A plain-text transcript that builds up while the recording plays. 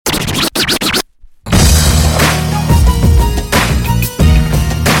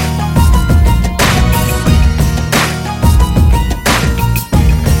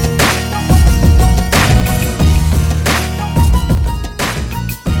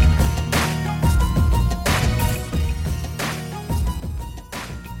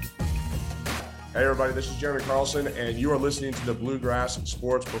everybody. This is Jeremy Carlson, and you are listening to the Bluegrass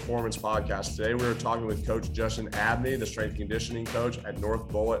Sports Performance Podcast. Today, we are talking with Coach Justin Abnee, the strength and conditioning coach at North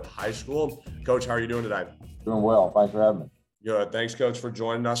Bullitt High School. Coach, how are you doing today? Doing well. Thanks for having me. Good. Thanks, Coach, for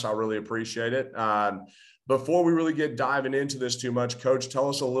joining us. I really appreciate it. Before we really get diving into this too much, Coach, tell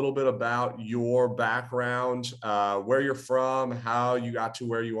us a little bit about your background, where you're from, how you got to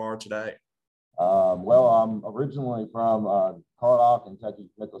where you are today. Well, I'm originally from Carlson, Kentucky.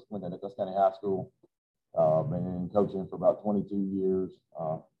 Went to Nicholas County High School. Been coaching for about 22 years,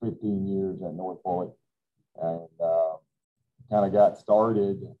 15 years at North Bullitt, and kind of got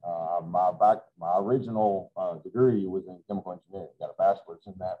started. My original degree was in chemical engineering. Got a bachelor's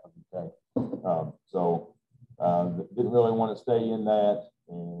in that from UK. Didn't really want to stay in that,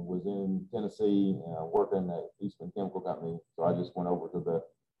 and was in Tennessee working at Eastman Chemical Company. So I just went over to the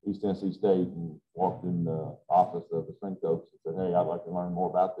East Tennessee State and walked in the office of the strength coach and said, "Hey, I'd like to learn more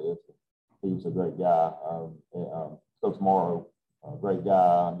about this." And he was a great guy. Coach Morrow, a great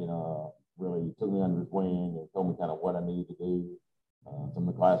guy, really took me under his wing and told me kind of what I needed to do, some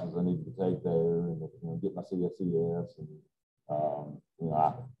of the classes I needed to take there, and get my CSCS.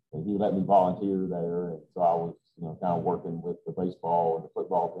 And he let me volunteer there. And so I was, kind of working with the baseball and the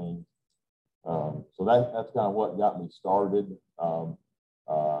football teams. So that's kind of what got me started.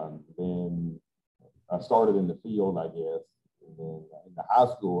 Then I started in the field, I guess, and then in the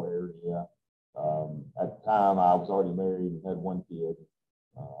high school area. At the time, I was already married and had one kid,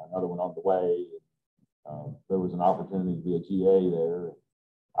 another one on the way. There was an opportunity to be a GA there.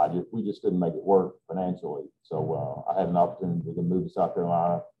 We just couldn't make it work financially. So I had an opportunity to move to South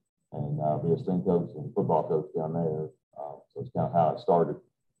Carolina and be a strength coach and football coach down there. So it's kind of how it started.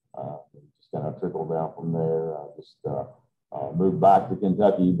 Just kind of trickled down from there. Moved back to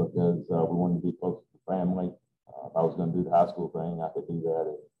Kentucky because we wanted to be close to the family. If I was going to do the high school thing, I could do that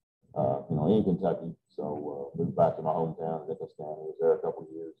in Kentucky. So moved back to my hometown, Nicholas County. Was there a couple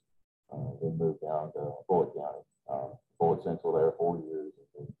of years. Then moved down to Bullitt County, Bullitt Central there 4 years,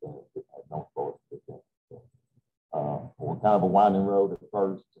 and then at North Bullitt 15. So, we're kind of a winding road at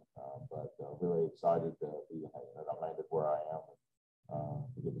first, but really excited to be that I landed where I am.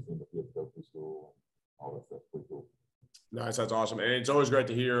 To get to see the kids go through school and all that stuff. Pretty cool. Nice. That's awesome. And it's always great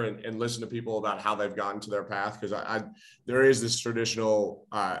to hear and listen to people about how they've gotten to their path. Because there is this traditional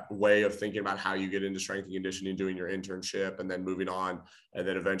way of thinking about how you get into strength and conditioning, doing your internship and then moving on. And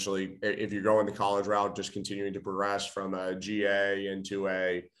then eventually, if you're going the college route, just continuing to progress from a GA into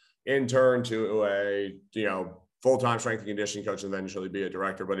a intern to a, full-time strength and conditioning coach and eventually be a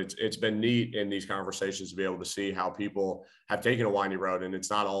director. But it's been neat in these conversations to be able to see how people have taken a windy road, and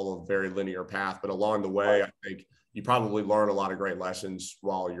it's not all a very linear path, but along the way, I think you probably learn a lot of great lessons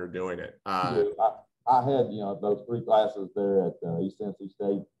while you're doing it. I had, those 3 classes there at East Tennessee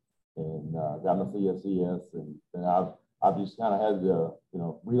State, and got my CSCS, and I've just kind of had to,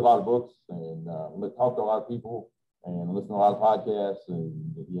 read a lot of books and talk to a lot of people and listen to a lot of podcasts,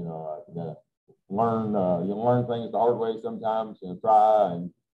 and learn things the hard way sometimes, try and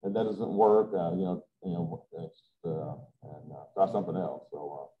that doesn't work, try something else.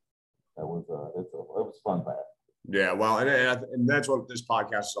 So it was a fun path. Yeah, well, and that's what this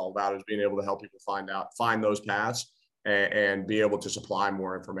podcast is all about, is being able to help people find those paths and be able to supply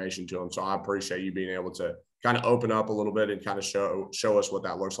more information to them. So I appreciate you being able to kind of open up a little bit and kind of show us what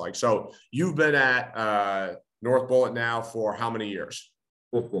that looks like. So you've been at North Bullitt now for how many years?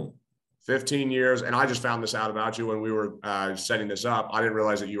 15 years. And I just found this out about you when we were setting this up. I didn't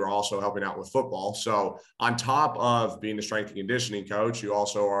realize that you were also helping out with football. So on top of being the strength and conditioning coach, you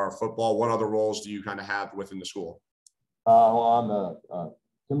also are football. What other roles do you kind of have within the school? I'm a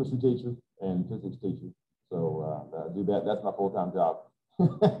chemistry teacher and physics teacher. So I do that. That's my full-time job.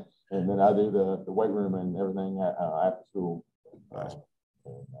 And then I do the weight room and everything after school. Nice.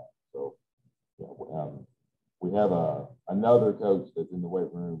 We have another coach that's in the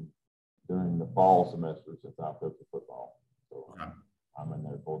weight room during the fall semester since I'm coaching football. So I'm in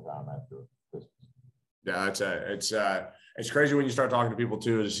there full time after Christmas. Yeah, it's crazy when you start talking to people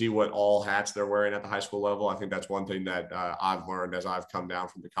too, to see what all hats they're wearing at the high school level. I think that's one thing that I've learned as I've come down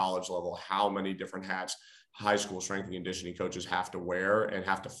from the college level, how many different hats high school strength and conditioning coaches have to wear and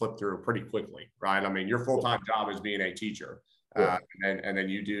have to flip through pretty quickly, right? I mean, your full-time job is being a teacher. And then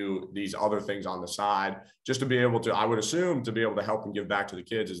you do these other things on the side just to be able to, I would assume, to be able to help and give back to the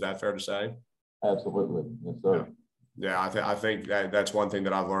kids. Is that fair to say? Absolutely. Yes, sir. Yeah, I think that's one thing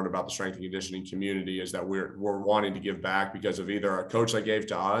that I've learned about the strength and conditioning community, is that we're wanting to give back because of either a coach that gave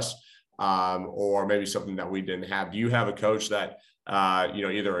to us or maybe something that we didn't have. Do you have a coach that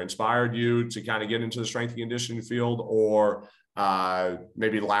either inspired you to kind of get into the strength and conditioning field, or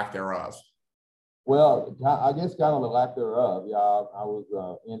maybe lack thereof? Well, I guess kind of the lack thereof. Yeah, I was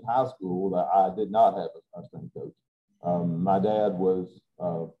in high school. I did not have a strength coach. My dad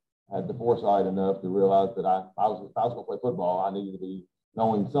had the foresight enough to realize that if I was going to play football, I needed to be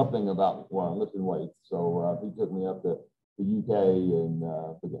knowing something about lifting weights. So he took me up to the UK, and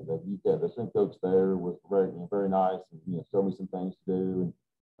the strength coach there was very nice, and showed me some things to do.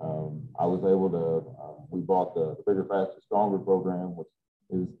 And I was able to. We bought the Bigger, Faster, Stronger program, which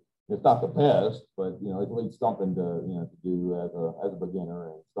is it's not the best, but it's at least something to do as a beginner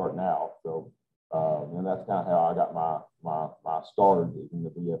and starting out. So and that's kind of how I got my start in the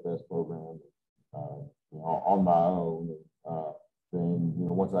BFS program on my own. Then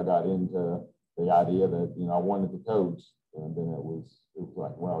once I got into the idea that I wanted to coach, and then it was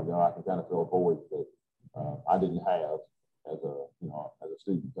like, well, I can kind of fill a void that I didn't have as a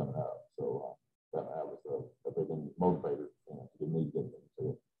student coming up. So that was a big motivator to get me getting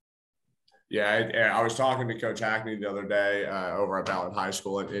into it. Yeah, I was talking to Coach Abnee the other day over at Bullitt High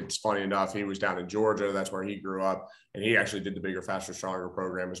School. It's funny enough, he was down in Georgia. That's where he grew up. And he actually did the Bigger, Faster, Stronger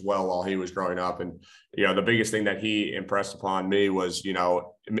program as well while he was growing up. And, the biggest thing that he impressed upon me was,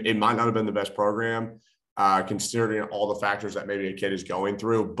 it might not have been the best program considering all the factors that maybe a kid is going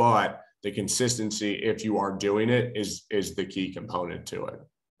through, but the consistency, if you are doing it, is the key component to it.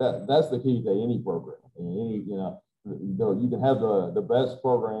 That's the key to any program. You can have the best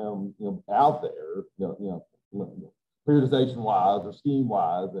program out there, periodization wise or scheme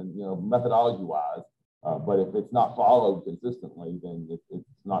wise, and methodology wise. But if it's not followed consistently, then it's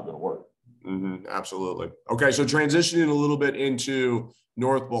not going to work. Mm-hmm, absolutely. Okay, so transitioning a little bit into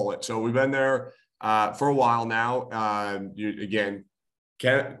North Bullitt. So we've been there for a while now.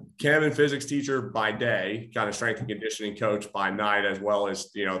 Chem and physics teacher by day, kind of strength and conditioning coach by night, as well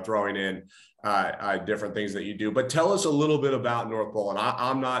as throwing in different things that you do. But tell us a little bit about North Bullitt.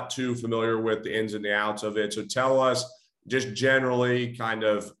 I'm not too familiar with the ins and the outs of it, so tell us just generally kind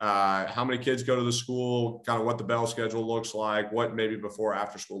of how many kids go to the school, kind of what the bell schedule looks like, what maybe before or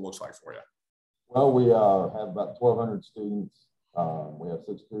after school looks like for you. Well, we have about 1,200 students. We have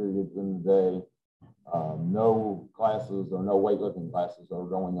 6 periods in the day. No classes or no weightlifting classes are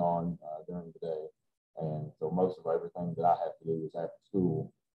going on during the day. And so most of everything that I have to do is after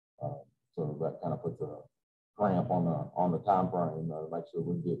school. So that kind of puts a cramp on the time frame to make sure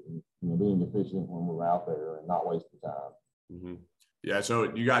we're getting, being efficient when we're out there and not wasting time. Mm-hmm. Yeah.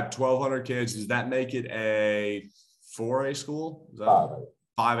 So you got 1,200 kids. Does that make it a 4A school? Is that 5A.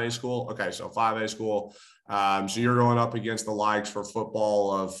 5A school? Okay. So 5A school. So you're going up against the likes for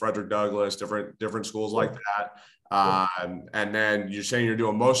football of Frederick Douglass, different schools like that. And then you're saying you're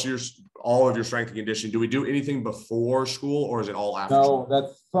doing all of your strength and conditioning. Do we do anything before school, or is it all after? No,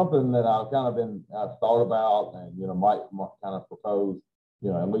 that's something that I've thought about, and might kind of propose,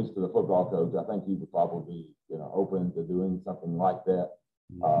 at least to the football coach. I think he would probably be, open to doing something like that.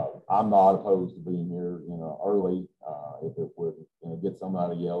 I'm not opposed to being here, early if it would get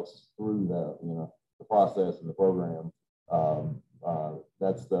somebody else through the process and the program.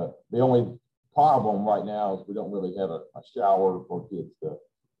 That's the only problem right now is we don't really have a shower for kids to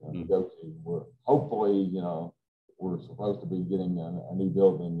go to. We're hopefully, we're supposed to be getting a new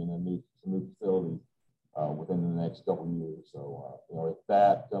building and some new facilities within the next couple of years. So, if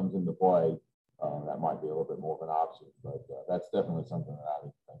that comes into play, that might be a little bit more of an option. But that's definitely something that I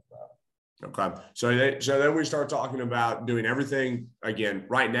need to think about. Okay. So then we start talking about doing everything again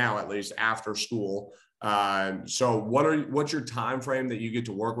right now, at least after school. So what's your time frame that you get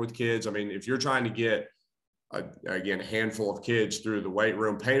to work with kids? I mean, if you're trying to get a handful of kids through the weight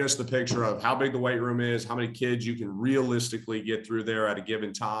room, paint us the picture of how big the weight room is, how many kids you can realistically get through there at a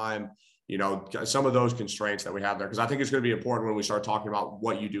given time, some of those constraints that we have there. Because I think it's going to be important when we start talking about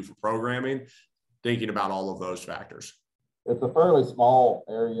what you do for programming, thinking about all of those factors. It's a fairly small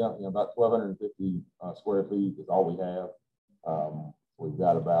area, about 1,250 square feet is all we have. We've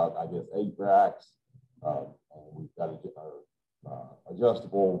got about, 8 racks, and we've got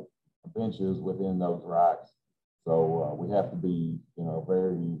adjustable benches within those racks. So we have to be,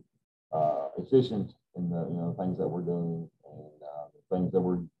 very efficient in the things that we're doing and the things that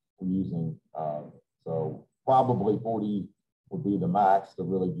we're using. So probably 40 would be the max to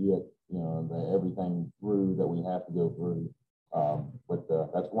really get, everything through that we have to go through. But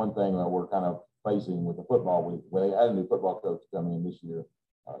that's one thing that we're kind of facing with the football. We had a new football coach come in this year,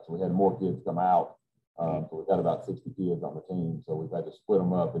 so we had more kids come out. So we've got about 60 kids on the team. So we've had to split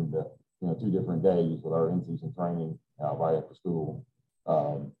them up into 2 different days with our in-season training right after school.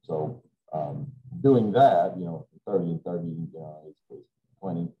 So doing that, 30 and 30 is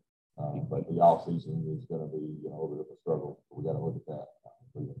plenty. But the off season is going to be a little bit of a struggle. So we got to look at that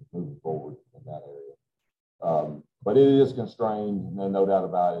moving forward in that area. but it is constrained, no doubt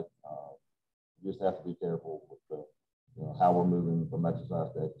about it. You just have to be careful with how we're moving from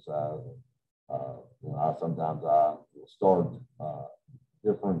exercise to exercise. Sometimes I will start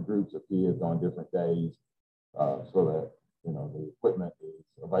different groups of kids on different days so that the equipment is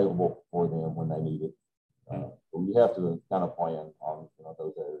available for them when they need it. But you have to kind of plan on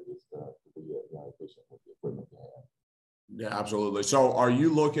those areas to be efficient with the equipment you have. Yeah, absolutely. So are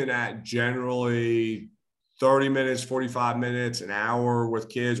you looking at generally 30 minutes, 45 minutes, an hour with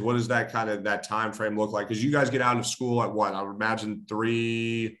kids? What does that time frame look like? Because you guys get out of school at what? I would imagine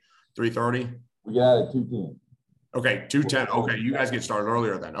 3:30? We get out at 2:10. Okay, 2:10. Okay, you guys get started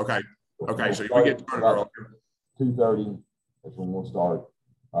earlier then. Okay, so we get started earlier. 2:30, that's when we'll start.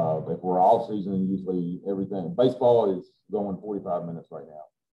 If we're off season, usually everything. Baseball is going 45 minutes right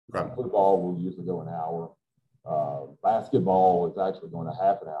now. Okay. Football will usually go an hour. Basketball is actually going a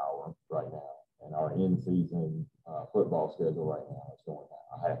half an hour right now. And our in-season football schedule right now is going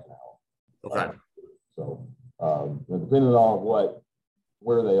a half an hour. Okay. So depending on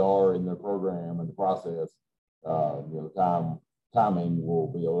where they are in their program and the process, the timing will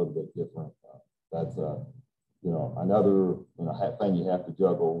be a little bit different. That's another thing you have to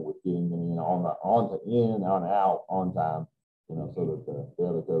juggle with getting them in on out on time. So that the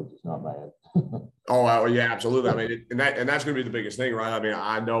other coach is not mad. Oh, yeah, absolutely. I mean, and that's going to be the biggest thing, right? I mean,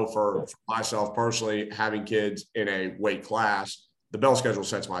 I know for myself personally, having kids in a weight class, the bell schedule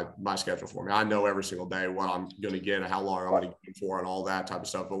sets my schedule for me. I know every single day what I'm going to get and how long I'm going to get for and all that type of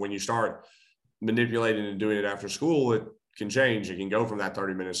stuff. But when you start manipulating and doing it after school, it can change. It can go from that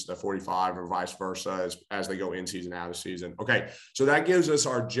 30 minutes to 45 or vice versa as they go in season, out of season. Okay. So that gives us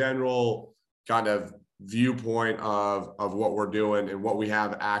our general kind of viewpoint of what we're doing and what we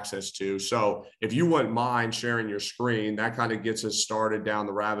have access to. So if you wouldn't mind sharing your screen, that kind of gets us started down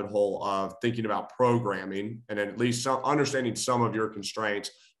the rabbit hole of thinking about programming and at least understanding some of your constraints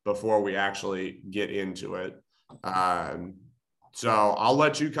before we actually get into it. So I'll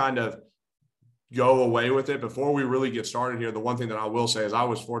let you kind of go away with it. Before we really get started here, the one thing that I will say is I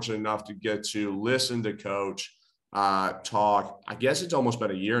was fortunate enough to get to listen to Coach talk. I guess it's almost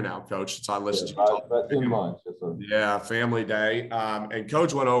been a year now, Coach, since I listened to you talk. About 10 months. Yeah, family day. And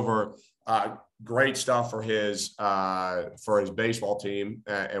Coach went over great stuff for his baseball team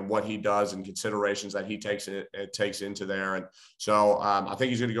and what he does and considerations that he takes into there. And so I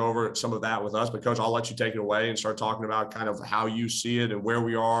think he's going to go over some of that with us. But Coach, I'll let you take it away and start talking about kind of how you see it and where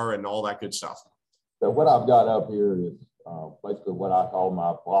we are and all that good stuff. So what I've got up here is basically what I call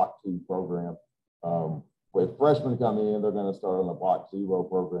my Block 2 program. When freshmen come in, they're going to start on the Block 0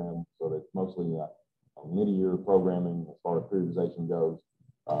 program. So that's mostly linear programming as far as periodization goes.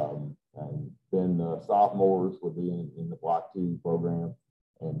 And then the sophomores would be in the Block 2 program.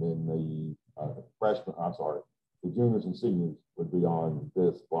 And then the juniors and seniors would be on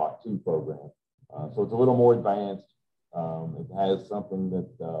this Block 2 program. So it's a little more advanced. It has something that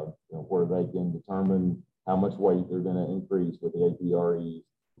where they can determine how much weight they're going to increase with the APRE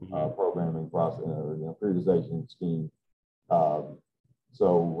programming process or periodization scheme.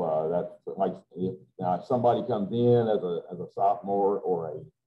 So that's like if somebody comes in as a sophomore or a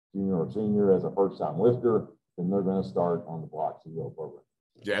junior or senior as a first-time lifter, then they're going to start on the Block 0 program.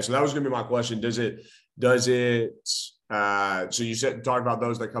 Yeah, so that was going to be my question. Does it? So you talked about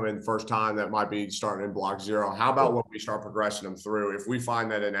those that come in first time that might be starting in Block 0. How about when we start progressing them through? If we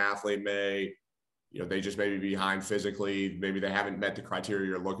find that an athlete may, they just may be behind physically, maybe they haven't met the criteria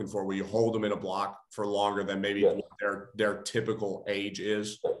you're looking for, will you hold them in a block for longer than maybe what their typical age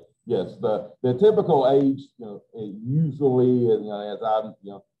is? Yes, the typical age, it usually, as I've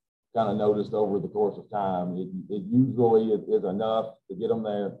kind of noticed over the course of time, it usually is enough to get them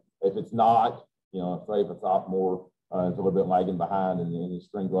there. If it's not, say if a sophomore is a little bit lagging behind in his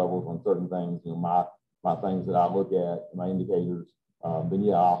strength levels on certain things, my things that I look at, my indicators, then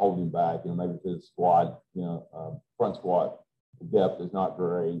I'll hold him back. Maybe if his squat, front squat depth is not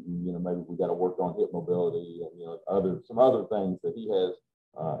great, maybe we got to work on hip mobility and some other things that he has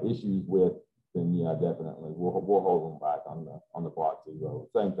issues with. Then definitely we'll hold them back on the Block 0.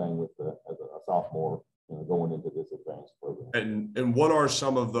 Same thing with as a sophomore going into this advanced program. And what are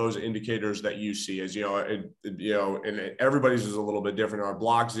some of those indicators that you see as and everybody's is a little bit different. Our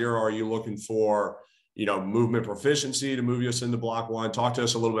Block 0, are you looking for movement proficiency to move us into Block 1? Talk to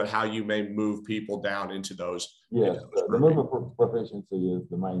us a little bit how you may move people down into those. Yes, the movement proficiency is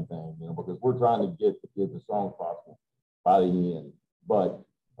the main thing, because we're trying to get the kids as strong as possible by the end. But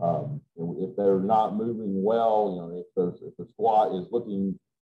if they're not moving well, if the squat is looking,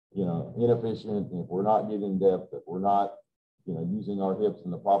 inefficient, if we're not getting depth, if we're not using our hips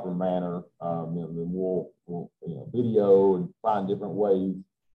in the proper manner. Then we'll video and find different ways,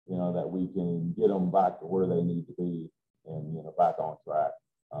 that we can get them back to where they need to be and, back on track.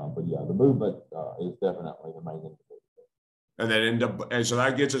 But yeah, the movement is definitely the main indicator. And then so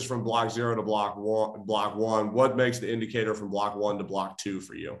that gets us from block 0 to block one. What makes the indicator from block 1 to block 2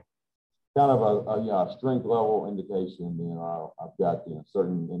 for you? Kind of a strength level indication. I've got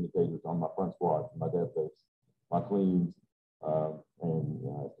certain indicators on my front squats, my deadlifts, my cleans, and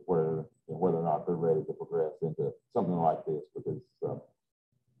whether or not they're ready to progress into something like this, because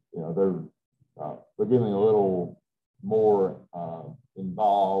they're getting a little more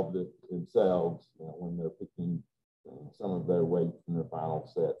involved themselves when they're picking some of their weights in their final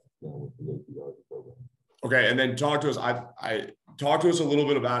sets with the APRE program. Okay, and then talk to us. Talk to us a little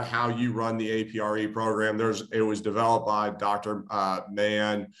bit about how you run the APRE program. It was developed by Dr.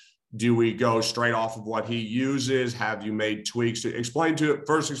 Mann. Do we go straight off of what he uses? Have you made tweaks? Explain to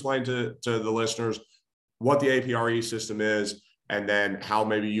the listeners what the APRE system is, and then how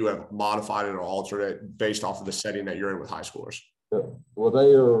maybe you have modified it or altered it based off of the setting that you're in with high schoolers. Well,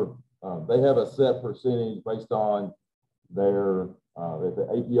 they have a set percentage based on their if the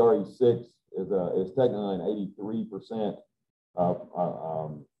APRE 6 is technically an 83%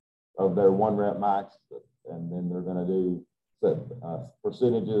 of their 1 rep max, and then they're going to do set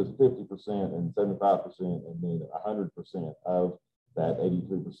percentages 50% and 75% and then 100% of that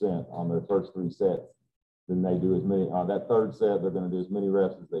 83% on their first 3 sets. Then they do as many on that third set. They're going to do as many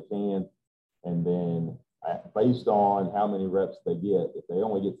reps as they can, and then based on how many reps they get, if they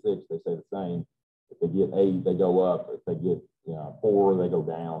only get 6, they stay the same. If they get 8, they go up. If they get 4, they go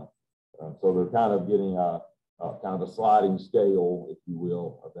down. So they're kind of getting a kind of a sliding scale, if you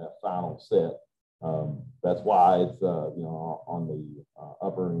will, of that final set. That's why it's on the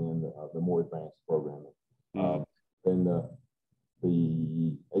upper end of the more advanced programming. And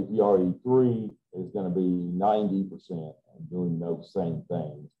the APRE 3 is going to be 90% doing those same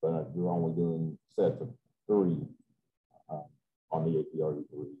things, but you're only doing sets of 3 on the APRE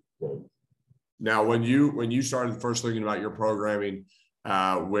 3 days. Now, when you started first thinking about your programming,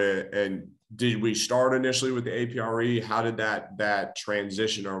 did we start initially with the APRE? How did that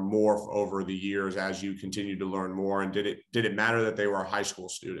transition or morph over the years as you continued to learn more? And did it matter that they were high school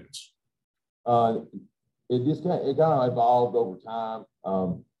students? It kind of evolved over time.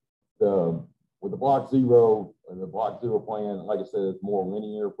 With the block 0 and the block 0 plan, like I said, it's more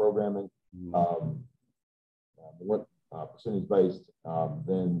linear programming, percentage based.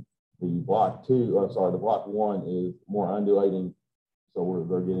 Then the block 1 is more undulating. So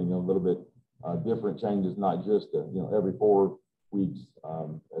they're getting a little bit different changes, not just every 4 weeks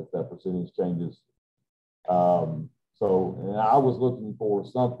as that percentage changes. And I was looking for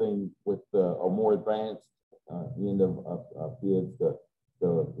something with a more advanced end of kids.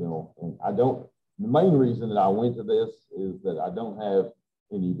 And I don't. The main reason that I went to this is that I don't have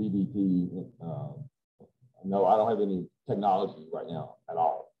any BBT. No, I don't have any technology right now at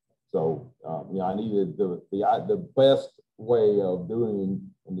all. So I needed the best way of doing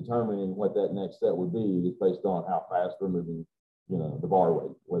and determining what that next set would be is based on how fast we're moving, the bar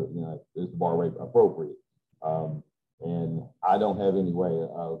weight, whether, is the bar weight appropriate? And I don't have any way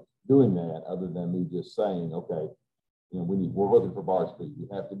of doing that other than me just saying, okay, we're looking for bar speed. We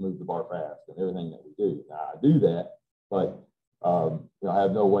have to move the bar fast and everything that we do. Now I do that, but I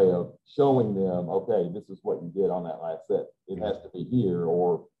have no way of showing them, okay, this is what you did on that last set. It has to be here,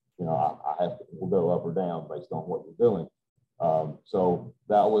 or we'll go up or down based on what you're doing. So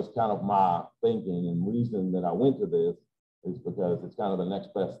that was kind of my thinking and reason that I went to this is because it's kind of the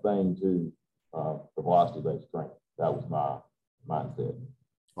next best thing to the velocity-based training. That was my mindset.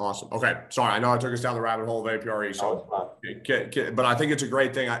 Awesome. Okay. Sorry, I know I took us down the rabbit hole of APRE. So, but I think it's a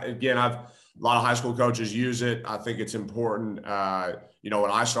great thing. A lot of high school coaches use it. I think it's important.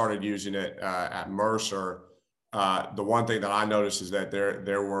 When I started using it at Mercer, the one thing that I noticed is that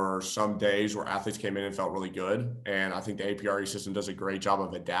there were some days where athletes came in and felt really good. And I think the APRE system does a great job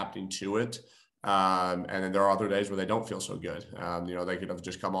of adapting to it. And then there are other days where they don't feel so good. They could have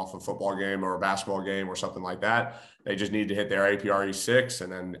just come off a football game or a basketball game or something like that. They just need to hit their APRE 6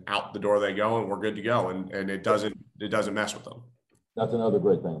 and then out the door they go and we're good to go. And it doesn't mess with them. That's another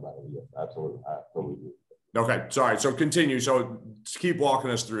great thing about it. Yes, absolutely. I totally agree. Okay. Sorry. So continue. So keep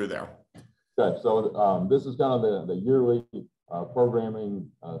walking us through there. Okay. So this is kind of the yearly programming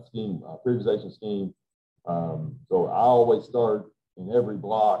scheme, periodization scheme. So I always start in every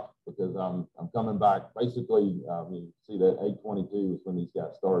block because I'm coming back. Basically, you see that 8:22 is when these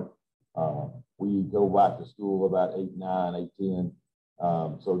guys start. We go back to school about 8:09,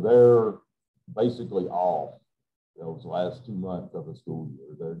 8:10. So they're basically off those last 2 months of the school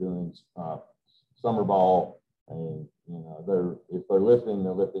year. They're doing summer ball, and if they're lifting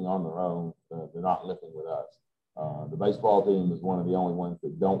on their own. They're not lifting with us. The baseball team is one of the only ones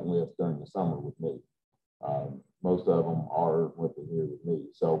that don't lift during the summer with me. Most of them are lifting here with me.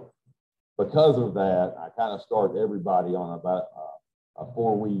 So because of that, I kind of start everybody on about a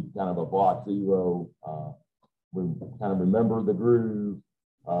 4-week kind of a block zero. We kind of remember the groove.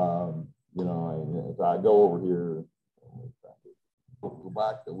 And if I go over here, go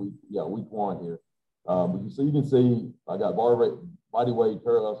back to week 1 here. You can see I got body weight,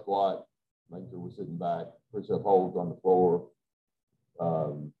 parallel squat, make sure we're sitting back, push-up holds on the floor.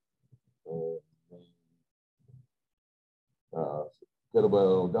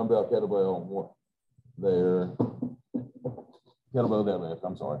 Dumbbell, kettlebell there. Kettlebell deadlift,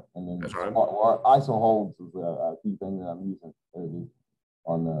 I'm sorry. And then our ISO holds is a key thing that I'm using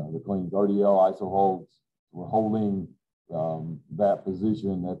on the cleans. RDL ISO holds, we're holding that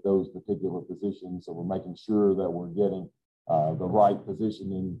position at those particular positions. So we're making sure that we're getting the right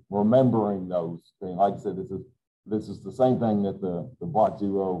positioning, remembering those things. Like I said, this is the same thing that the block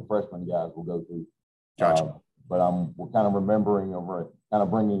zero freshman guys will go through. Gotcha. But we're kind of remembering over it, kind of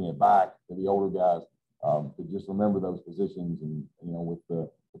bringing it back to the older guys to just remember those positions. And, with the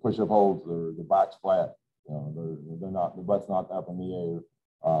push-up holds, the back's flat, they're not, the butt's not up in the air.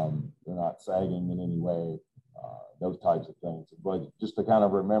 They're not sagging in any way, those types of things. But just to kind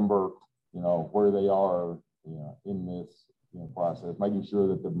of remember, where they are, in this process, making sure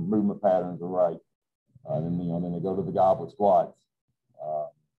that the movement patterns are right. Then they go to the goblet squats.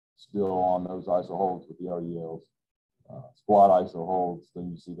 Still on those ISO holds with the RDLs. Squat ISO holds, then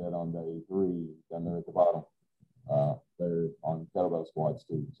you see that on day 3 down there at the bottom. They're on kettlebell squats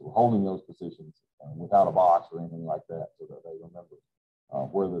too. So we're holding those positions without a box or anything like that, so that they remember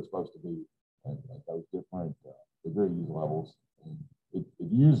where they're supposed to be at those different degrees levels. And it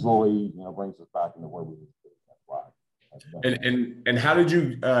usually brings us back into where we need to be. That's why. And how did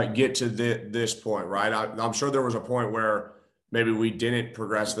you get to this point, right? I'm sure there was a point where maybe we didn't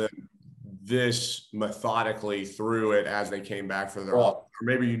progress them this methodically through it as they came back for their or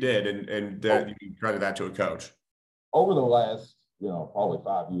maybe you did, and you credit that to a coach. Over the last, probably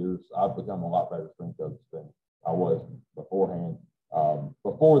 5 years, I've become a lot better strength coach than I was beforehand.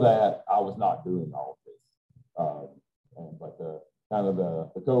 Before that, I was not doing all of this. But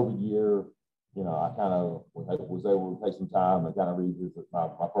the COVID year, I kind of was able to take some time and kind of revisit my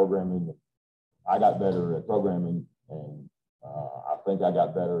programming. I got better at programming, and I think I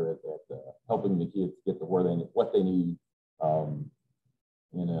got better at helping the kids get to what they need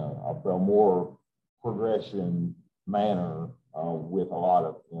in a more progression manner with a lot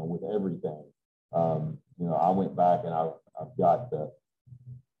of, with everything. I went back and I've got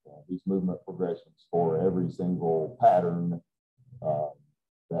these movement progressions for every single pattern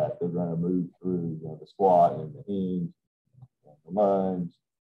that they're going to move through, the squat and the hinge, the lunge,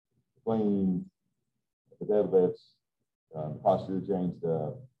 the clean, the deadlifts, posterior chains,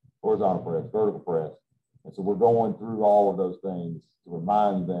 the horizontal press, vertical press. And so we're going through all of those things to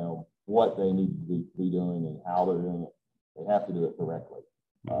remind them what they need to be doing and how they're doing it. They have to do it correctly.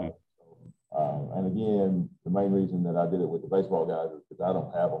 And again, the main reason that I did it with the baseball guys is because I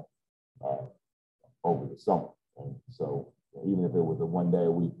don't have them over the summer. And so even if it was a 1 day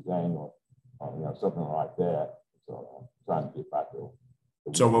a week thing or something like that, so I'm trying to get back there.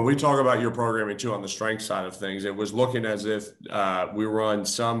 So when we talk about your programming too on the strength side of things, it was looking as if we run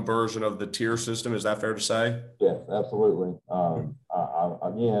some version of the tier system. Is that fair to say? Yes, absolutely. I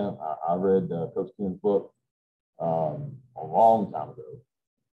read Coach Ken's book a long time ago.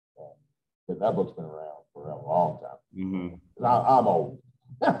 That book's been around for a long time. Mm-hmm. I'm old.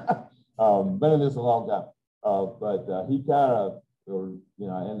 Been in this a long time. But he kind of,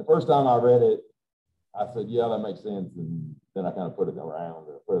 and the first time I read it, I said, yeah, that makes sense. And then I kind of put it around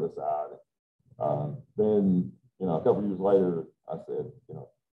or put it aside. Then, a couple of years later, I said,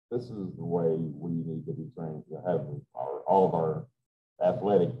 this is the way we need to be trained to have all of our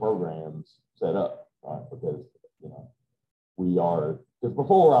athletic programs set up, right? Because, because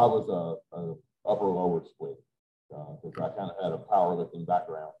before I was a upper lower split, because I kind of had a powerlifting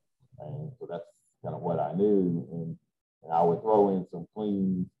background. And so that's kind of what I knew. And I would throw in some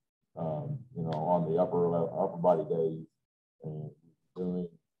clean, on the upper body days and doing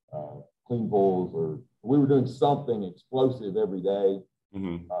clean pulls, or we were doing something explosive every day.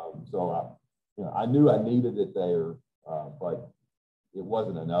 Mm-hmm. So I knew I needed it there, but it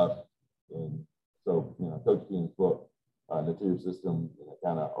wasn't enough. And so, Coach Ken's book, the tier system,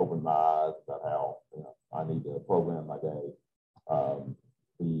 kind of opened my eyes about how I need to program my day.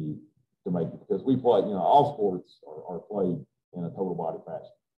 The make it, because we play, all sports are played in a total body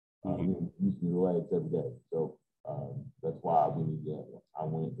fashion. Using your legs every day. So that's why I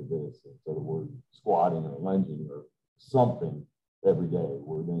went to this. So that we're squatting or lunging or something every day.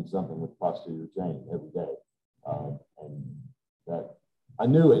 We're doing something with posterior chain every day. And that I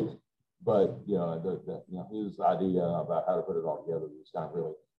knew it, but his idea about how to put it all together just kind of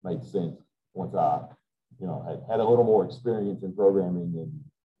really made sense once I had a little more experience in programming, and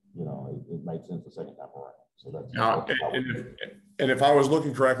it made sense the second time around. So and if I was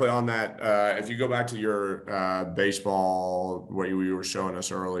looking correctly on that, if you go back to your baseball, what you were showing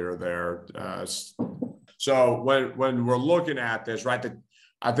us earlier there, so when we're looking at this, right,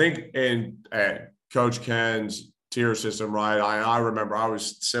 I think in Coach Ken's tier system, right, I remember I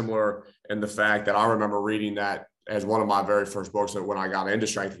was similar in the fact that I remember reading that as one of my very first books that when I got into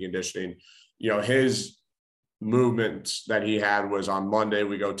strength and conditioning, his movements that he had was on Monday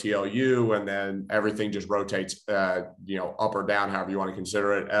we go TLU, and then everything just rotates up or down, however you want to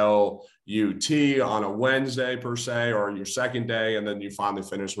consider it, LUT on a Wednesday per se, or your second day, and then you finally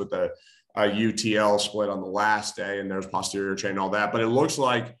finish with a UTL split on the last day, and there's posterior chain and all that. But it looks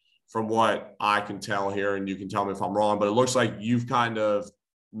like, from what I can tell here, and you can tell me if I'm wrong, but it looks like you've kind of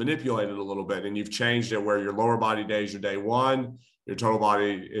manipulated a little bit, and you've changed it where your lower body day is your day one, your total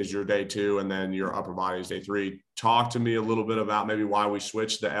body is your day two, and then your upper body is day three. Talk to me a little bit about maybe why we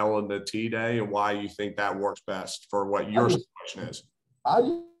switched the L and the T day, and why you think that works best for what your situation is. I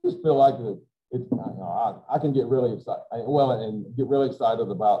just feel like I can get really excited. And get really excited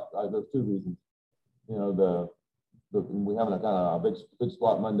about there's two reasons. We having a kind of a big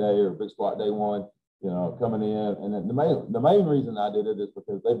squat Monday or big squat day one, coming in, and then the main reason I did it is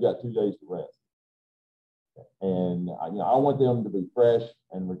because they've got 2 days to rest. And I want them to be fresh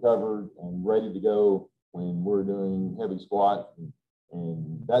and recovered and ready to go when we're doing heavy squats,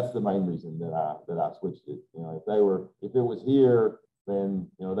 and that's the main reason that I switched it. If it was here, then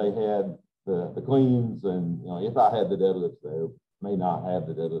they had the cleans, and if I had the deadlifts there, may not have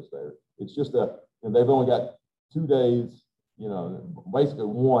the deadlifts there. It's just they've only got 2 days, basically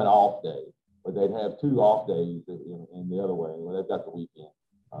one off day, but they'd have 2 off days in the other way. They've got the weekend.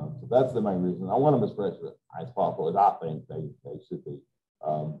 So that's the main reason. I want them as fresh as possible as I think they should be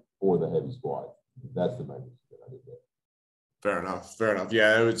for the heavy squat. That's the main reason that I did that. Fair enough.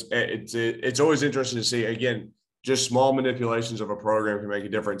 Yeah, it's always interesting to see, again, just small manipulations of a program can make a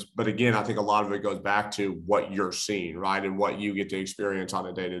difference. But again, I think a lot of it goes back to what you're seeing, right, and what you get to experience on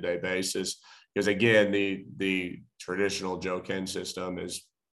a day-to-day basis. Because again, the traditional Joe Ken system is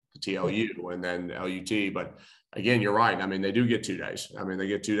the TLU and then LUT, but again, you're right. I mean, they do get 2 days. I mean, they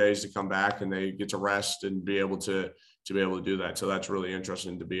get 2 days to come back, and they get to rest and be able to do that. So that's really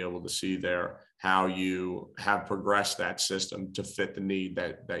interesting to be able to see there how you have progressed that system to fit the need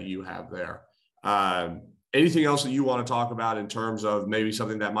that you have there. Anything else that you want to talk about in terms of maybe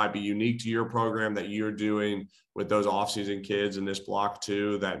something that might be unique to your program that you're doing with those off-season kids in this block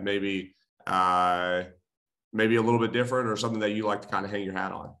too, that maybe a little bit different, or something that you like to kind of hang your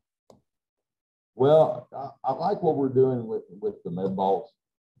hat on? Well, I like what we're doing with the med balls.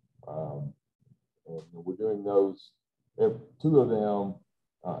 And we're doing those, 2 of them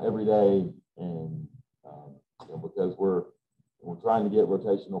every day. And because we're trying to get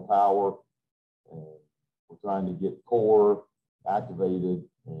rotational power, and we're trying to get core activated,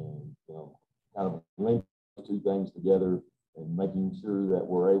 and kind of link those 2 things together, and making sure that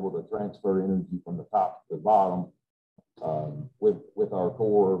we're able to transfer energy from the top to the bottom with our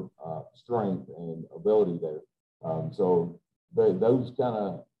core strength and ability there. So those kind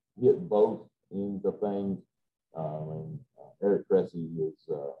of hit both ends of things. And Eric Cressy is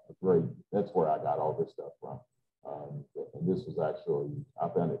great. That's where I got all this stuff from. And this was actually, I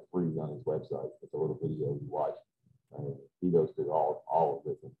found it free on his website. It's a little video you watch. And he goes through all of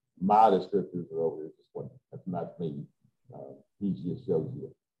this. And my descriptors are over here. That's not me. He just shows you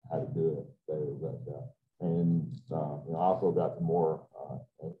how to do it there. But I also got some more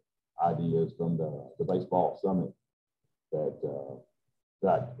ideas from the baseball summit that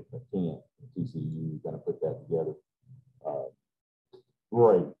Kent and TCU kind of put that together.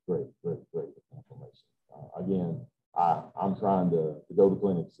 Great information. Again, I'm trying to go to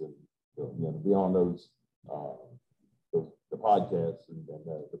clinics and to be on those the podcasts and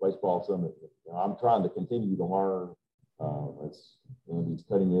the baseball summit. I'm trying to continue to learn. It's these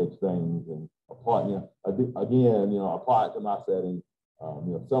cutting edge things, and apply it to my setting.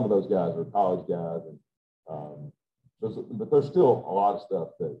 Some of those guys are college guys, and but there's still a lot of stuff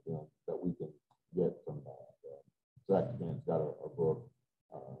that we can get from that. Zach Kent's got a book,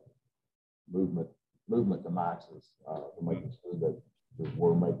 movement to maxes, for making sure that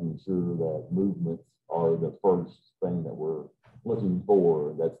we're making sure that movements are the first thing that we're looking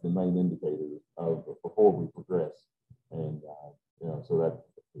for. That's the main indicator of before we progress. And, so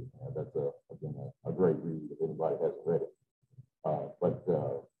that's again, a great read if anybody hasn't read it.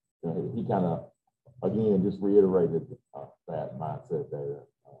 He kind of, again, just reiterated that mindset there.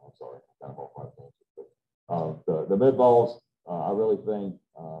 I'm sorry, I kind of off my tangent. But the mid balls, I really think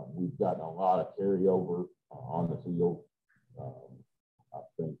we've gotten a lot of carryover on the field. I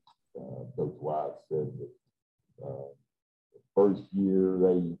think Coach White said that the first year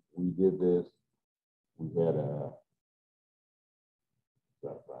we did this, we had a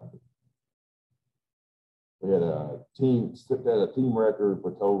team record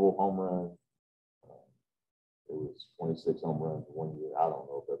for total home runs. It was 26 home runs in 1 year. I don't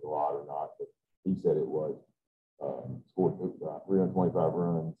know if that's a lot or not, but he said it was. Scored 325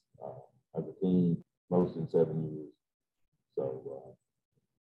 runs as a team, most in 7 years. So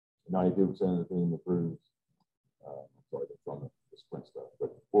 92% of the team improves. Sorry, that's on the sprint stuff.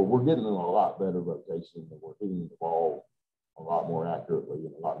 But we're getting in a lot better rotation, and we're hitting the ball a lot more accurately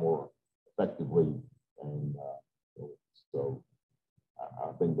and a lot more effectively. And so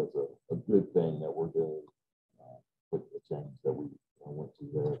I think that's a good thing that we're doing with the change that we went to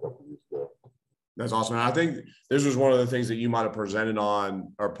there a couple of years ago. That's awesome. And I think this was one of the things that you might have presented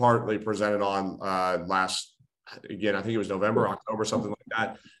on, or partly presented on last, again, I think it was November, October, something like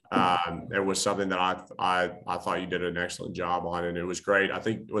that. It was something that I thought you did an excellent job on, and it was great. I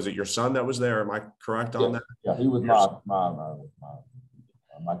think, was it your son that was there? Am I correct on that? Yeah, he was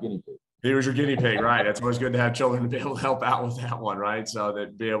my guinea pig. He was your guinea pig, right? It's always good to have children to be able to help out with that one, right? So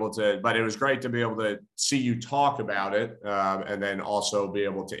that be able to, but it was great to be able to see you talk about it, and then also be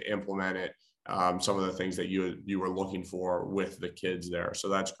able to implement it. Some of the things that you were looking for with the kids there. So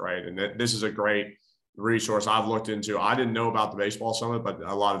that's great. And this is a great resource I've looked into. I didn't know about the baseball summit, but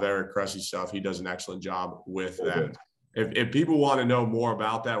a lot of Eric Cressy stuff, he does an excellent job with that. If people want to know more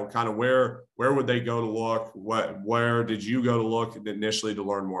about that, kind of where would they go to look? Where did you go to look initially to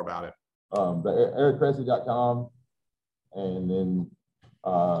learn more about it? The ericcressy.com, and then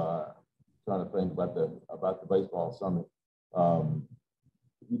trying to think about the baseball summit.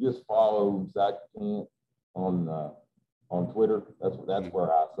 You just follow Zach Kent on Twitter. That's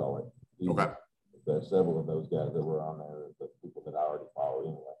where I saw it. Okay. There's several of those guys that were on there, the people that I already follow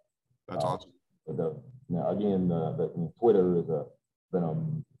anyway. That's awesome. But now again, Twitter has been a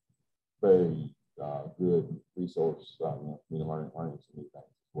very good resource for me to learn some new things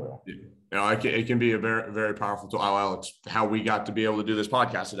as well. It can be a very, very powerful tool. Well, it's how we got to be able to do this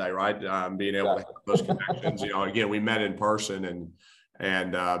podcast today, right? Being able to have those connections. Again, we met in person,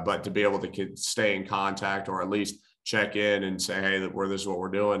 and but to be able to stay in contact, or at least check in and say, hey, this is what we're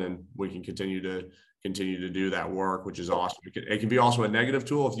doing, and we can continue to do that work, which is awesome. It can be also a negative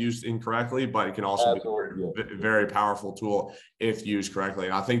tool if used incorrectly, but it can also be a very powerful tool if used correctly.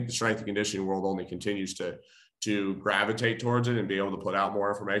 And I think the strength and conditioning world only continues to gravitate towards it and be able to put out more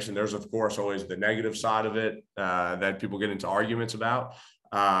information. There's, of course, always the negative side of it that people get into arguments about.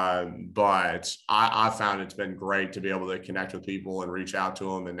 But I found it's been great to be able to connect with people and reach out to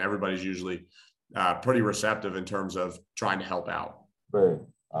them. And everybody's usually pretty receptive in terms of trying to help out. Very.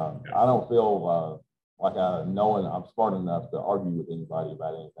 I don't feel like knowing I'm smart enough to argue with anybody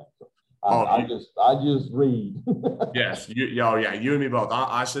about anything. So I just read. Yes. You and me both.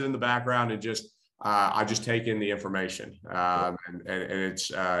 I sit in the background and I just take in the information. And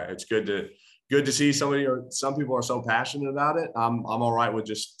it's good to see somebody, or some people are so passionate about it. I'm all right with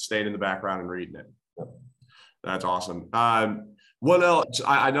just staying in the background and reading it. Yep. That's awesome. What else?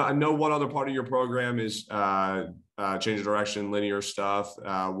 I know one other part of your program is change of direction, linear stuff.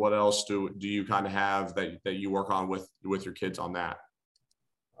 What else do you kind of have that you work on with your kids on that?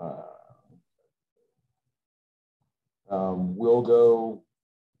 We'll go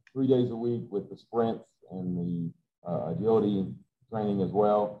 3 days a week with the sprints and the agility training as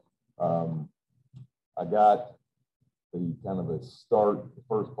well. I got the kind of a start, the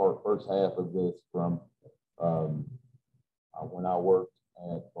first half of this from when I worked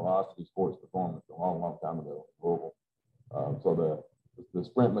at Bluegrass Sports Performance a long time ago in Louisville. So the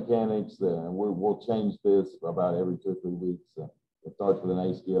sprint mechanics, we'll change this about every 2 or 3 weeks. It starts with an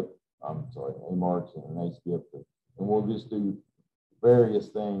A march and an A skip, and we'll just do various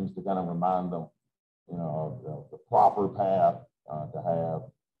things to kind of remind them, the proper path to have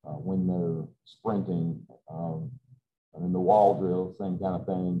when they're sprinting. And in the wall drill, same kind of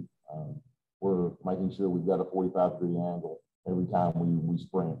thing. We're making sure we've got a 45-degree angle every time we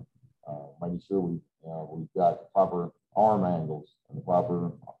sprint, making sure we've got the proper arm angles and the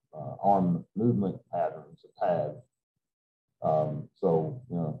proper arm movement patterns and pads. So,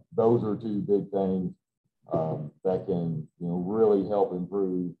 those are two big things that can, really help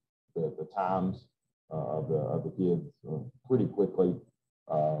improve the times of the kids pretty quickly.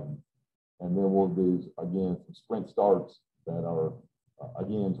 And then we'll do, again, some sprint starts that are,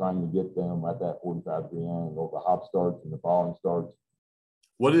 again, trying to get them at that 45-degree angle, the hop starts and the falling starts.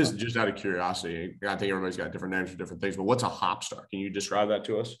 What is, just out of curiosity, I think everybody's got different names for different things, but what's a hop start? Can you describe that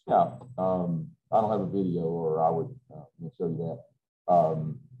to us? Yeah. I don't have a video, or I would show you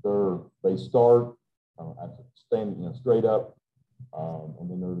that. They start standing straight up, and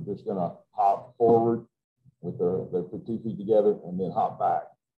then they're just going to hop forward with they put 2 feet together and then hop back.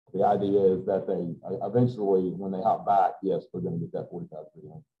 The idea is that they eventually, when they hop back, yes, they're going to get that 45-degree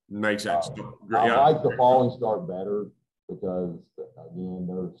angle. Makes sense. I like the falling start better because, again,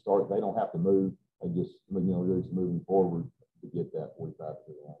 they don't have to move. They just, they're just moving forward to get that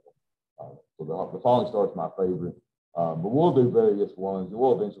 45-degree angle. So the falling start's my favorite. But we'll do various ones.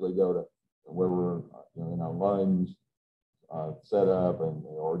 We'll eventually go to where we're, in a lunge set up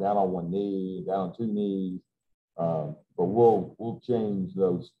or down on one knee, down on 2 knees. But we'll change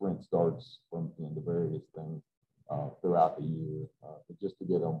those sprint starts from the various things throughout the year, just to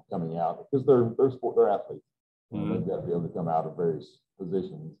get them coming out, because they're athletes. Mm-hmm. They've got to be able to come out of various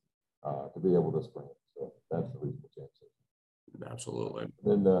positions to be able to sprint. So that's the reason we change it. Absolutely.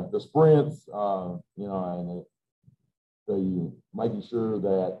 Then the sprints, and the making sure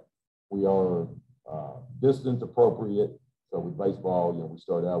that we are distance appropriate. So with baseball, we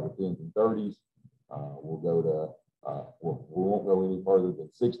start out with 10s and 30s. We'll go to we won't go any further than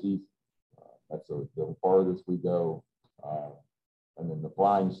 60s. That's the farthest we go. And then the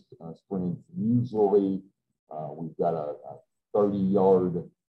flying sprints, usually we've got a 30-yard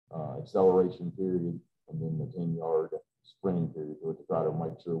acceleration period, and then the 10-yard sprinting period, to try to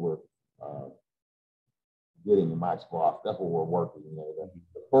make sure we're getting the max velocity. That's what we're working.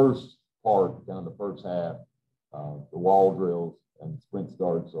 The first part, kind of the first half, the wall drills and sprint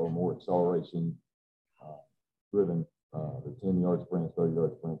starts are more acceleration driven. The 10-yard sprints,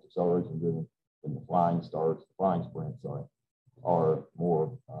 30-yard sprints, acceleration driven, and the flying sprints are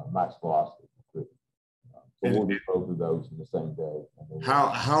more max velocity driven. So we'll do both of those in the same day.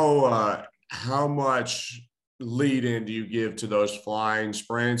 How much lead in do you give to those flying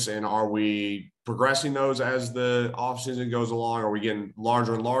sprints, and are we progressing those as the off season goes along? Are we getting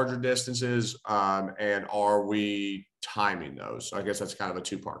larger and larger distances, and are we timing those? I guess that's kind of a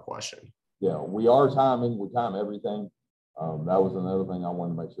 2-part question. Yeah, we are timing. We time everything. That was another thing I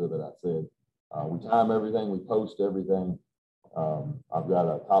wanted to make sure that I said. We time everything. We post everything. I've got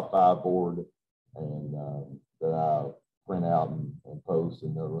a top 5 board, and that I print out and post,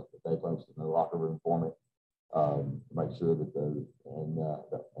 and they post in the locker room for me. To make sure that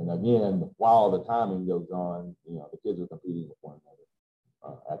and again, while the timing goes on, the kids are competing with one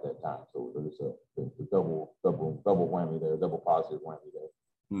another at that time. So there's a double whammy there, double positive whammy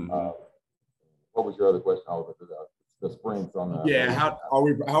there. Mm-hmm. What was your other question? The sprints on the. Yeah. How are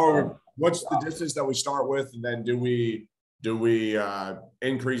we? What's the distance that we start with, and then do we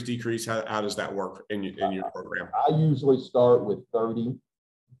increase, decrease? How does that work in your program? I usually start with 30,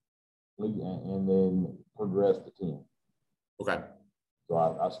 and then progress to 10. Okay. So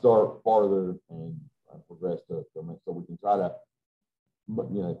I start farther and progress to so we can try to,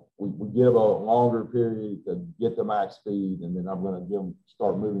 we give a longer period to get the max speed, and then I'm going to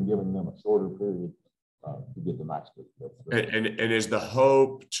giving them a shorter period to get the max speed. And is the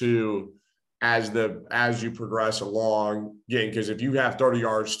hope to, as you progress along, because if you have 30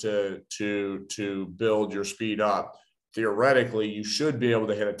 yards to build your speed up, theoretically you should be able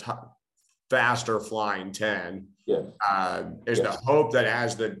to hit a faster flying 10. Yes. Is the hope that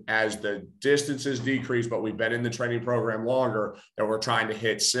as the distances decrease, but we've been in the training program longer, that we're trying to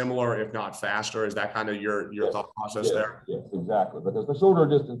hit similar, if not faster? Is that kind of your thought process there? Yes, exactly. Because the shorter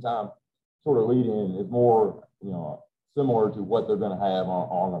distance time sort of lead in is more, similar to what they're going to have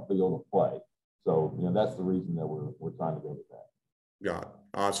on a field of play. So, that's the reason that we're trying to go with that. Got it.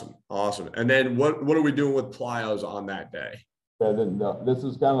 Awesome. And then what are we doing with plyos on that day? And then this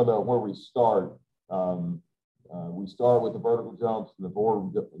is kind of where we start. We start with the vertical jumps and the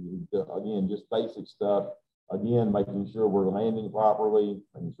board, again, just basic stuff. Again, making sure we're landing properly,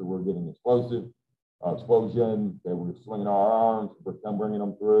 making sure we're getting explosion, that we're swinging our arms, we're bringing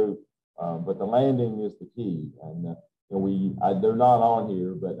them through. But the landing is the key. And they're not on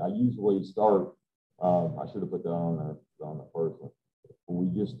here, but I usually start. I should have put that on the first one. We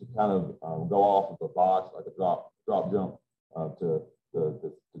just kind of go off of the box like a drop jump to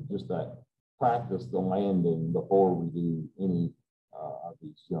just that practice the landing before we do any of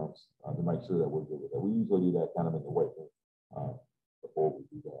these jumps to make sure that we're good with it. We usually do that kind of in the weight room before we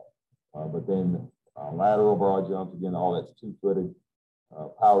do that. But then lateral broad jumps, again, all that's 2-footed.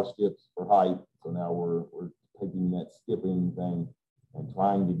 Power skips for height. So now we're taking that skipping thing and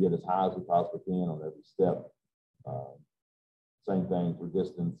trying to get as high as we possibly can on every step. Same thing for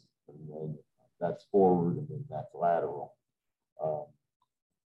distance, and then that's forward, and then that's lateral.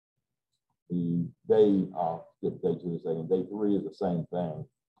 The day, I'll skip day 2 in a second. Day 3 is the same thing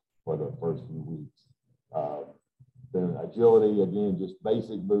for the first few weeks. Then agility, again, just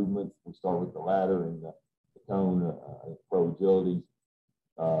basic movements. We start with the ladder and the cone, pro agilities.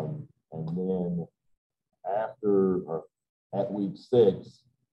 And then after week 6,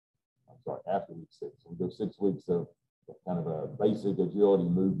 we go 6 weeks of kind of a basic agility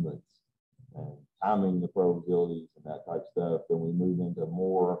movements and timing the pro agilities and that type of stuff. Then we move into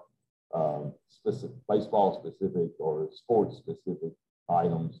more specific, baseball specific or sports specific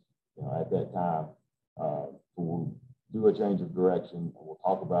items. At that time, we'll do a change of direction, and we'll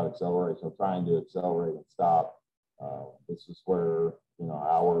talk about acceleration, trying to accelerate and stop. This is where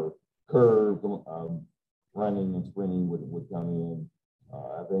our curve running and sprinting would come in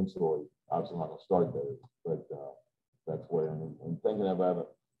eventually. Obviously, I'm not going to start there, but that's where. And thinking about it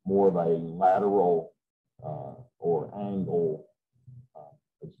more of a lateral or angle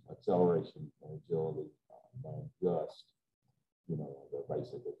acceleration and agility than just the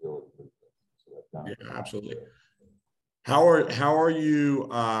basic agility. So that's absolutely. How are you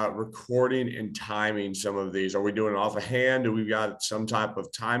recording and timing some of these? Are we doing it off of hand? Do we got some type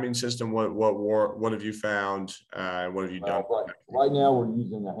of timing system? What have you found? What have you done? Right now, we're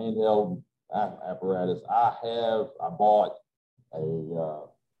using a handheld apparatus. I bought a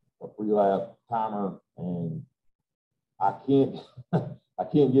pre-lap timer, and I can't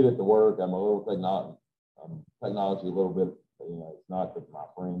get it to work. I'm a little technology a little bit. It's not my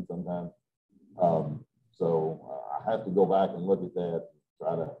friend sometimes. So I have to go back and look at that.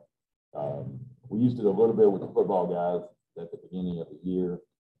 Try to. We used to do a little bit with the football guys at the beginning of the year.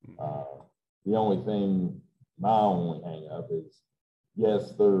 The only thing, my only hang up is,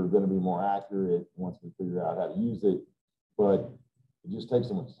 yes, they're going to be more accurate once we figure out how to use it, but it just takes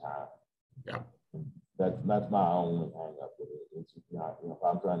so much time. Yeah. And that's my only hang up with it. It's if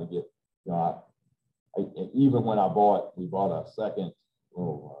I'm trying to get, even when we bought a second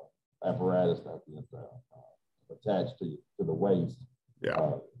little apparatus that attached to the waist.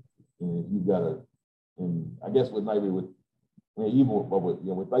 Yeah. And you've got and I guess with baseball,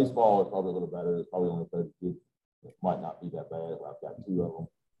 it's probably a little better. It's probably only 30 kids. It might not be that bad. I've got 2 of them,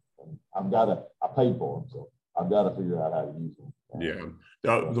 and I paid for them, so I've got to figure out how to use them.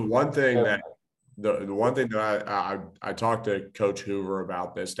 The one thing that I talked to Coach Hoover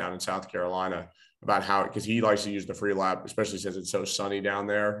about this down in South Carolina, about how, because he likes to use the free lap, especially since it's so sunny down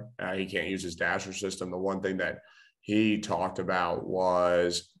there. He can't use his dasher system. The one thing that he talked about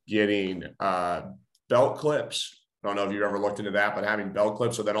was getting belt clips. I don't know if you've ever looked into that, but having belt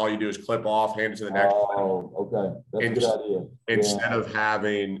clips, so then all you do is clip off, hand it to the next. Oh, okay. That's a good idea. Instead of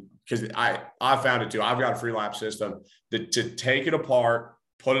having, because I found it too. I've got a free lap system to take it apart,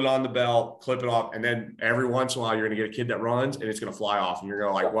 put it on the belt, clip it off, and then every once in a while you're going to get a kid that runs and it's going to fly off, and you're going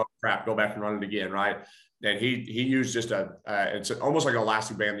to like, well, crap, go back and run it again, right? And he used just it's almost like an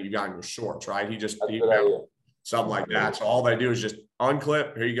elastic band that you got in your shorts, right? He found something like that. So all they do is just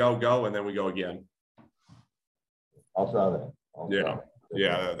unclip, here you go, and then we go again. I'll try that.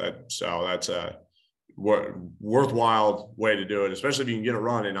 That's a worthwhile way to do it, especially if you can get a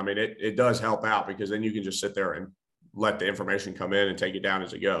run in. I mean, it does help out, because then you can just sit there and let the information come in and take it down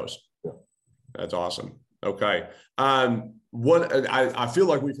as it goes. Yeah. That's awesome. Okay. I feel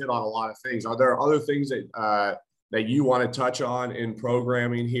like we've hit on a lot of things. Are there other things that you want to touch on in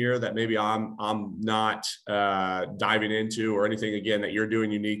programming here that maybe I'm not diving into, or anything again that you're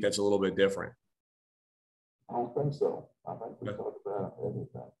doing unique that's a little bit different? I don't think so. I think we talked about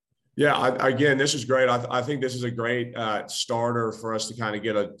everything. Yeah, again, this is great. I think this is a great starter for us to kind of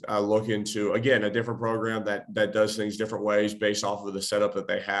get a look into, again, a different program that does things different ways based off of the setup that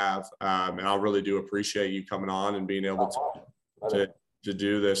they have. And I really do appreciate you coming on and being able to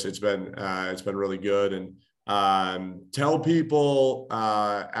do this. It's been really good. And tell people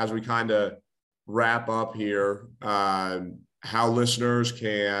as we kind of wrap up here, how listeners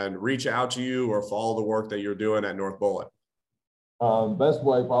can reach out to you or follow the work that you're doing at North Bullitt. Best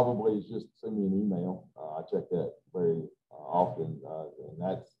way probably is just send me an email. I check that very often, and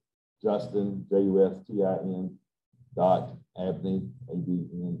that's Justin, JUSTIN .Abnee,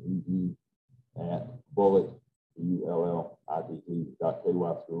 ABNEE @Bullitt,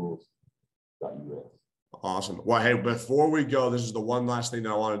 BULLITT.KYschools.US. Awesome. Well, hey, before we go, this is the one last thing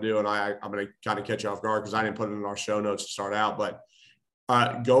that I want to do, and I'm going to kind of catch you off guard because I didn't put it in our show notes to start out, but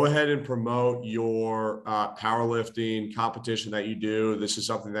go ahead and promote your powerlifting competition that you do. This is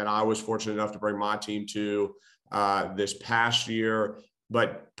something that I was fortunate enough to bring my team to this past year,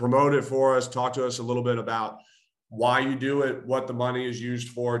 but promote it for us. Talk to us a little bit about why you do it, what the money is used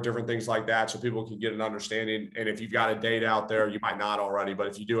for, different things like that, so people can get an understanding. And if you've got a date out there, you might not already, but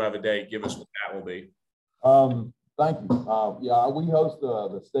if you do have a date, give us what that will be. Thank you. Yeah, we host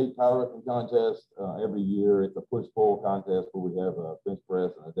the state powerlifting contest every year. It's a push-pull contest where we have a bench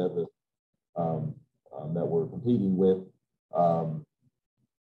press and a deadlift that we're competing with.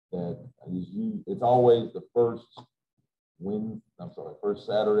 It's always the first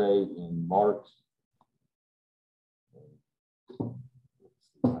Saturday in March. Let's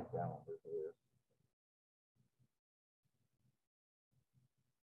see my calendar here.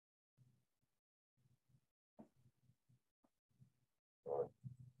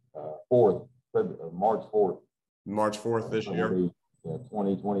 March 4th. March 4th this year. Yeah,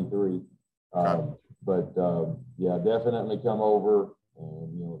 2023. Okay. Yeah, definitely come over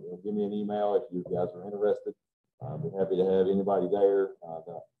and, give me an email if you guys are interested. I'd be happy to have anybody there.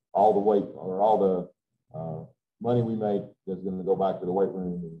 All the weight or all the money we make is going to go back to the weight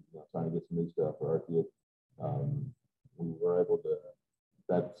room and trying to get some new stuff for our kids. We were able to,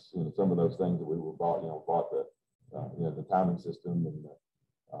 that's some of those things that we were bought the timing system and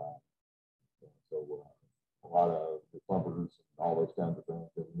so a lot of the pumpers and all those kinds of things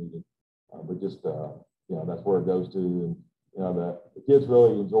that we needed. But just that's where it goes to, and the kids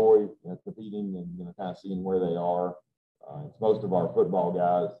really enjoy competing and kind of seeing where they are. It's most of our football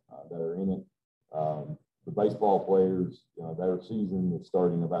guys that are in it. The baseball players, their season is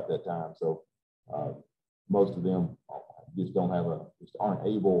starting about that time, so most of them just aren't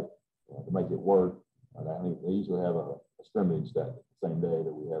able to make it work. They usually have a scrimmage that the same day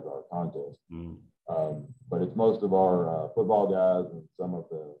that we have our contest. But it's most of our football guys and some of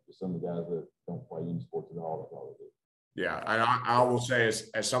the guys that don't play any sports at all. That's all they do. Yeah, and I will say,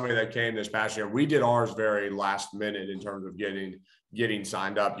 as somebody that came this past year, we did ours very last minute in terms of getting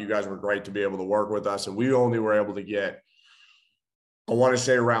signed up. You guys were great to be able to work with us, and we only were able to get, I want to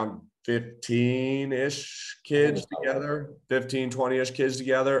say, around 15-ish kids together, 15, 20-ish kids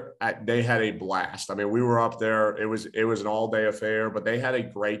together. They had a blast. I mean, we were up there. It was an all-day affair, but they had a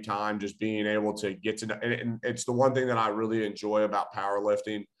great time just being able to get to know. And it's the one thing that I really enjoy about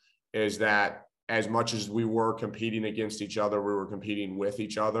powerlifting is that as much as we were competing against each other, we were competing with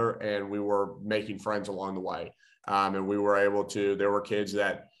each other, and we were making friends along the way. And we were able to – there were kids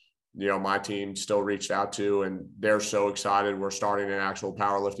that – my team still reached out to, and they're so excited. We're starting an actual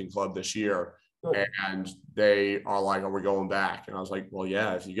powerlifting club this year. And they are like, are we going back? And I was like, well,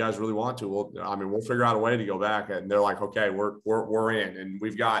 yeah, if you guys really want to, we'll figure out a way to go back. And they're like, okay, we're in. And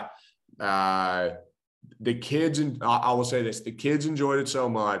we've got the kids. And I will say this, the kids enjoyed it so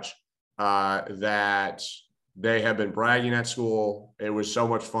much that they have been bragging at school. It was so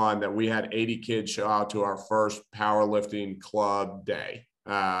much fun that we had 80 kids show out to our first powerlifting club day.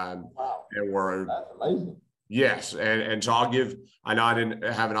 Wow. And that's amazing. Yes. And so I know I didn't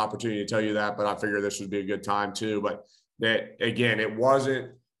have an opportunity to tell you that, but I figured this would be a good time too. But that, again, it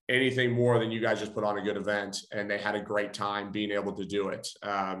wasn't anything more than you guys just put on a good event, and they had a great time being able to do it.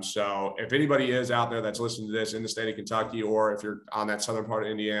 So if anybody is out there that's listening to this in the state of Kentucky, or if you're on that southern part of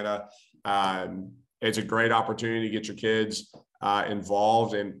Indiana, it's a great opportunity to get your kids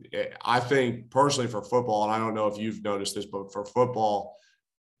involved. And I think personally for football, and I don't know if you've noticed this, but for football,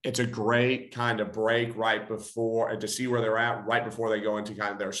 it's a great kind of break right before, to see where they're at right before they go into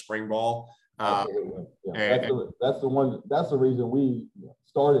kind of their spring ball. Yeah, that's the reason we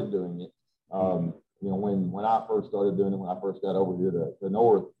started doing it. When I first started doing it, when I first got over here to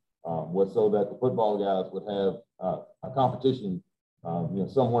North, was so that the football guys would have a competition,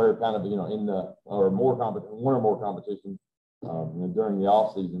 somewhere kind of, in the, or more one or more competitions, during the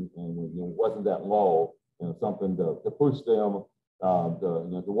off season, and it wasn't that lull, something to push them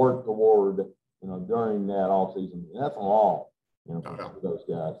to work toward, during that off season. And that's long, for those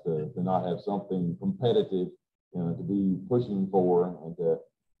guys to not have something competitive, to be pushing for, and to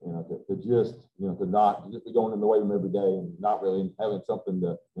just, to not just be going in the weight room every day and not really having something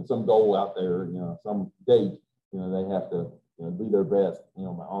some goal out there, some date, they have to, be their best,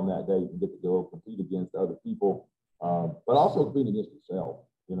 on that date and get to go compete against other people, but also compete against yourself,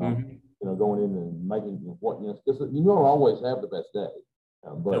 going in and making because you don't always have the best day,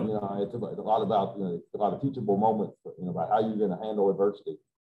 but it's a lot about a lot of teachable moments, about how you're going to handle adversity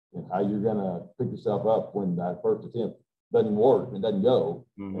and how you're going to pick yourself up when that first attempt doesn't work and doesn't go.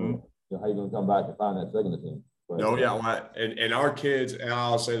 how you going to come back and find that second attempt? No, yeah, and our kids, and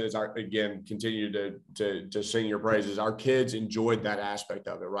I'll say this again, continue to sing your praises. Our kids enjoyed that aspect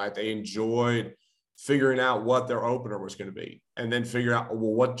of it, right? They enjoyed figuring out what their opener was going to be, and then figure out,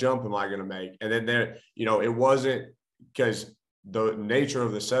 well, what jump am I going to make? And then it wasn't, because the nature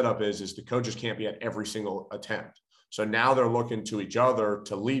of the setup is the coaches can't be at every single attempt. So now they're looking to each other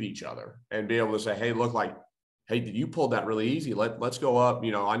to lead each other and be able to say, hey, look, like, hey, you pulled that really easy. Let's go up.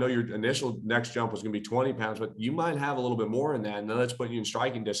 I know your initial next jump was going to be 20 pounds, but you might have a little bit more in that. And then let's put you in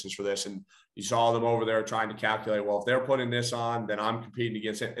striking distance for this. And you saw them over there trying to calculate, well, if they're putting this on, then I'm competing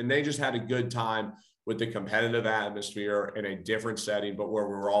against it. And they just had a good time with the competitive atmosphere in a different setting, but where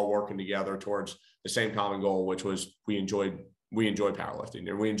we were all working together towards the same common goal, which was we enjoy powerlifting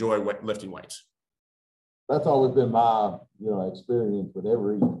and we enjoy lifting weights. That's always been my, experience with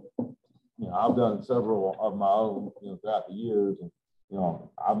every, I've done several of my own, throughout the years. And,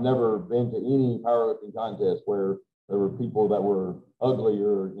 I've never been to any powerlifting contest where there were people that were ugly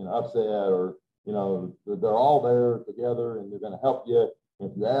or, upset or, they're all there together and they're going to help you.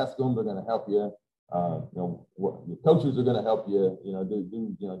 And if you ask them, they're going to help you. Your coaches are going to help you,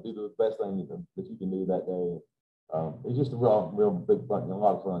 do the best thing that you can do that day. It's just a real big fun, a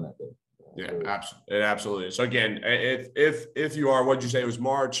lot of fun that day. Yeah, absolutely. So again, if you are, what'd you say, it was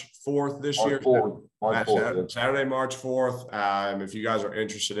March 4th this year? March 4th, Saturday, March 4th. If you guys are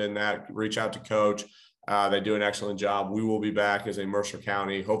interested in that, reach out to Coach. They do an excellent job. We will be back as a Mercer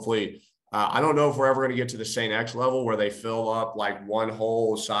County. Hopefully, I don't know if we're ever going to get to the St. X level where they fill up like one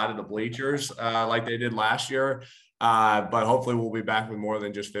whole side of the bleachers like they did last year. But hopefully we'll be back with more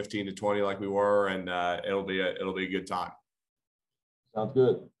than just 15 to 20 like we were, and it'll be a good time. Sounds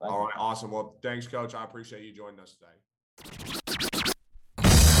good. All right, awesome. Well, thanks, Coach. I appreciate you joining us today.